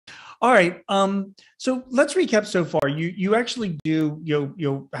All right. So let's recap so far. You actually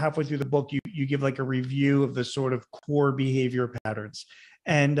do, halfway through the book, you give like a review of the sort of core behavior patterns.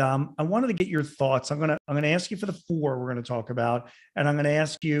 And I wanted to get your thoughts. I'm gonna ask you for the four we're gonna talk about, and I'm gonna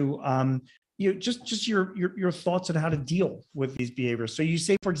ask you just your thoughts on how to deal with these behaviors. So you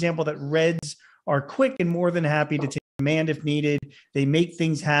say, for example, that reds are quick and more than happy to take command if needed. They make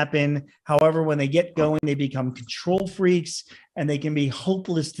things happen. However, when they get going, they become control freaks and they can be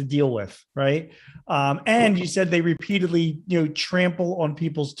hopeless to deal with, right? And you said they repeatedly, trample on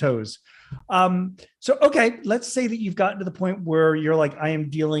people's toes. So, okay, let's say that you've gotten to the point where you're like, I am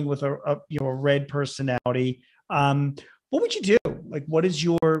dealing with a red personality. What would you do? Like, what is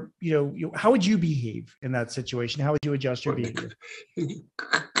how would you behave in that situation? How would you adjust your behavior?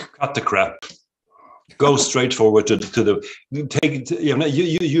 Cut the crap. Go straight forward to the take.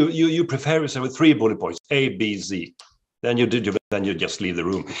 You prepare yourself with 3 bullet points: A, B, Z. Then you just leave the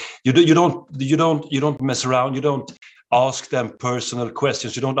room. You don't mess around. You don't ask them personal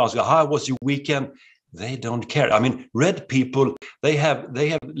questions. You don't ask, how was your weekend? They don't care. I mean, red people, they have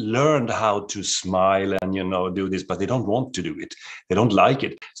learned how to smile and do this, but they don't want to do it. They don't like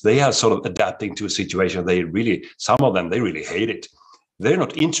it. So they are sort of adapting to a situation. Some of them really hate it. They're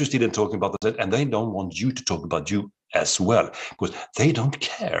not interested in talking about that, and they don't want you to talk about you as well, because they don't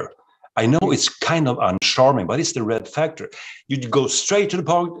care. I know it's kind of uncharming, but it's the red factor. You go straight to the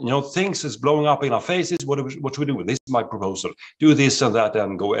point. Things is blowing up in our faces. What should we do? This is my proposal. Do this and that,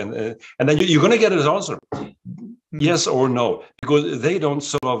 and go and then you're going to get an answer, yes or no, because they don't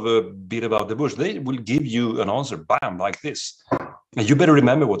sort of beat about the bush. They will give you an answer, bam, like this, and you better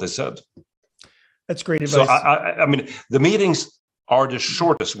remember what they said. That's great advice. So I mean, the meetings are the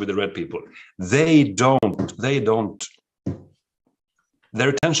shortest with the red people. They don't. Their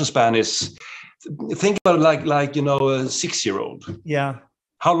attention span is. Think about it like a 6-year-old. Yeah.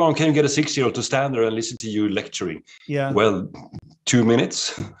 How long can you get a 6-year-old to stand there and listen to you lecturing? Yeah. Well, 2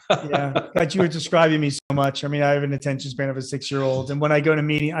 minutes. Yeah. God, you were describing me so much. I mean, I have an attention span of a 6-year-old, and when I go to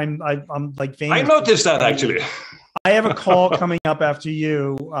meeting, I'm like famous. I noticed that actually. I have a call coming up after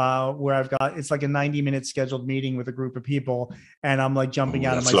you where it's like a 90-minute scheduled meeting with a group of people, and I'm like jumping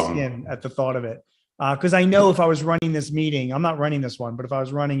out of my skin at the thought of it. Because I know if I was running this meeting, I'm not running this one, but if I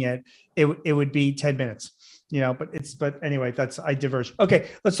was running it, it would be 10 minutes, but anyway, I diverge. Okay,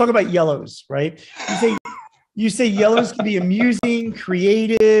 let's talk about yellows, right? You say yellows can be amusing,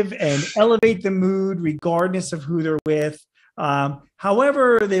 creative, and elevate the mood regardless of who they're with.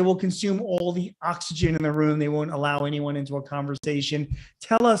 However, they will consume all the oxygen in the room. They won't allow anyone into a conversation.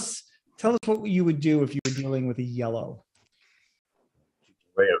 Tell us what you would do if you were dealing with a yellow.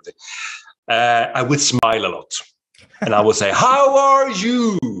 I would smile a lot, and I would say, "How are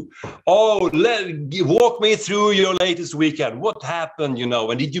you? Oh, walk me through your latest weekend. What happened?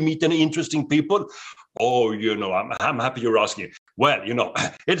 And did you meet any interesting people? Oh, I'm happy you're asking. Well,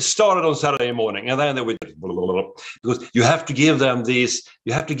 it started on Saturday morning, and then they would blah, blah, blah, because you have to give them this.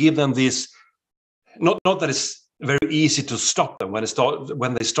 You have to give them this. Not that it's very easy to stop them when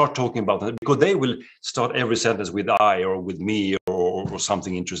they start talking about it, because they will start every sentence with I or with me or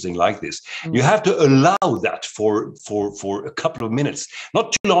something interesting like this. You have to allow that for a couple of minutes,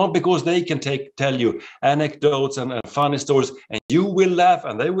 not too long, because they can tell you anecdotes and funny stories, and you will laugh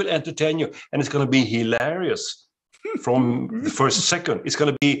and they will entertain you, and it's going to be hilarious from the first second. It's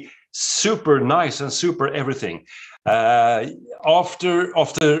going to be super nice and super everything. After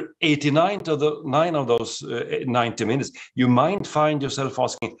 89 of those 90 minutes, you might find yourself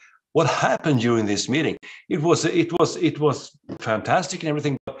asking, what happened during this meeting? It was fantastic and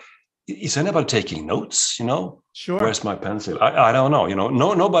everything, but is anybody taking notes? Sure. Where's my pencil? I don't know.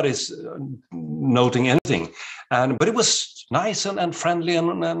 Nobody's noting anything, but it was nice and friendly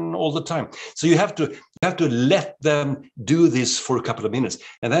and all the time. So you have to let them do this for a couple of minutes,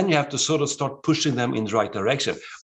 and then you have to sort of start pushing them in the right direction.